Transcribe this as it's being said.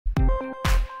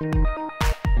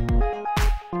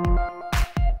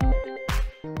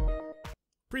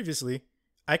Previously,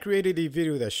 I created a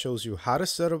video that shows you how to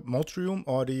set up multi-room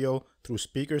audio through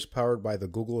speakers powered by the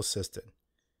Google Assistant.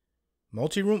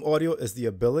 Multi-room audio is the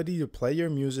ability to play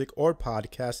your music or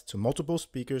podcast to multiple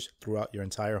speakers throughout your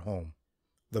entire home.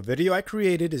 The video I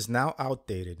created is now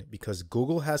outdated because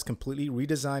Google has completely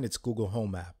redesigned its Google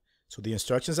Home app, so the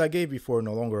instructions I gave before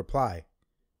no longer apply.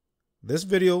 This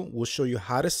video will show you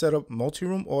how to set up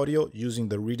multi-room audio using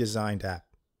the redesigned app.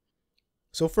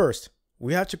 So first,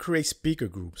 we have to create speaker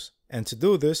groups, and to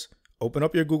do this, open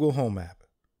up your Google Home app.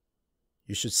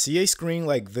 You should see a screen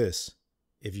like this.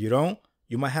 If you don't,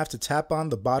 you might have to tap on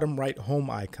the bottom right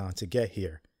home icon to get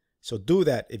here, so do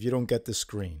that if you don't get this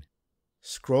screen.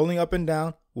 Scrolling up and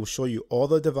down will show you all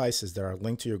the devices that are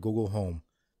linked to your Google Home.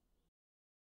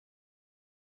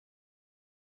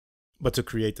 But to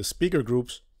create the speaker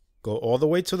groups, go all the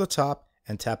way to the top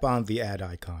and tap on the add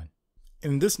icon.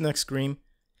 In this next screen,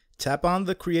 tap on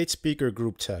the Create Speaker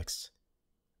Group text.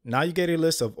 Now you get a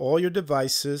list of all your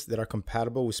devices that are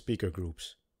compatible with speaker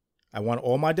groups. I want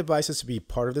all my devices to be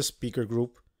part of the speaker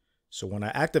group, so when I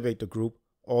activate the group,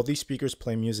 all these speakers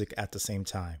play music at the same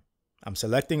time. I'm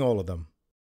selecting all of them.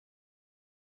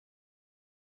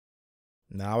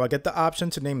 Now I get the option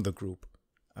to name the group.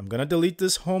 I'm going to delete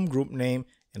this home group name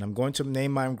and I'm going to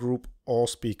name my group All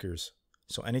Speakers.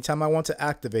 So anytime I want to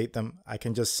activate them, I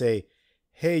can just say,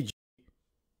 "Hey,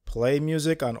 play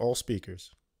music on all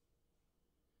speakers."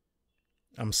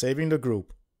 I'm saving the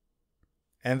group.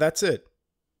 And that's it.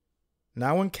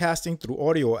 Now when casting through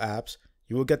audio apps,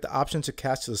 you will get the option to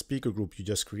cast to the speaker group you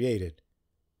just created.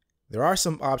 There are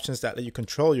some options that let you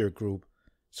control your group,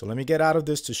 so let me get out of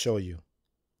this to show you.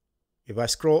 If I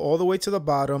scroll all the way to the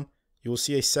bottom, you will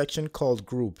see a section called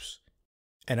Groups.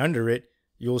 And under it,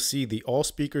 you will see the All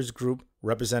Speakers group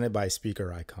represented by a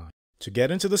speaker icon. To get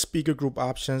into the speaker group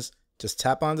options, just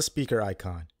tap on the speaker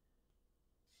icon.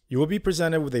 You will be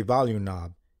presented with a volume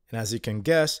knob, and as you can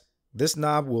guess, this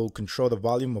knob will control the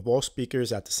volume of all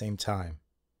speakers at the same time.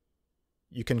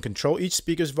 You can control each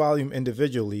speaker's volume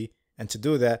individually, and to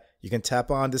do that, you can tap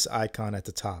on this icon at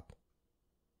the top.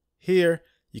 Here,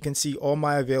 you can see all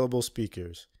my available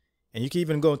speakers, and you can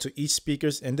even go into each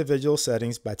speaker's individual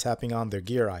settings by tapping on their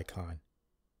gear icon.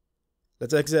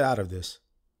 Let's exit out of this.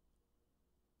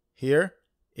 Here,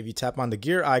 if you tap on the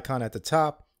gear icon at the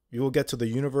top, you will get to the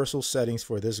universal settings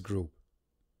for this group.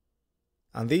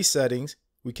 On these settings,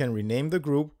 we can rename the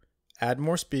group, add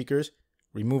more speakers,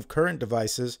 remove current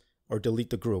devices, or delete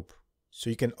the group, so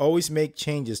you can always make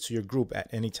changes to your group at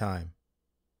any time.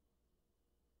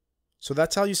 So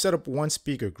that's how you set up one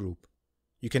speaker group.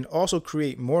 You can also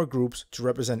create more groups to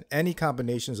represent any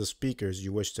combinations of speakers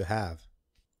you wish to have.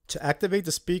 To activate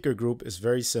the speaker group is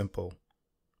very simple.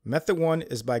 Method 1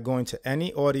 is by going to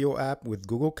any audio app with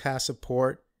Google Cast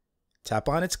support, tap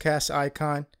on its cast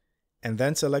icon, and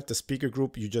then select the speaker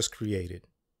group you just created.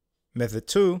 Method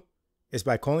 2 is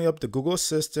by calling up the Google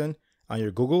Assistant on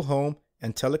your Google Home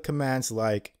and tell it commands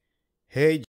like,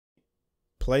 "Hey,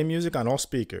 play music on all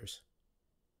speakers."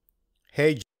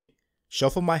 "Hey,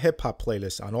 shuffle my hip hop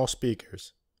playlist on all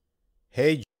speakers."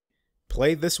 "Hey,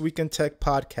 play This Week in Tech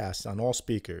podcast on all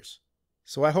speakers."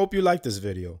 So I hope you liked this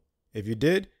video. If you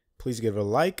did, please give it a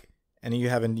like, and if you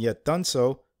haven't yet done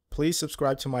so, please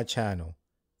subscribe to my channel.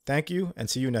 Thank you and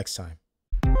see you next time.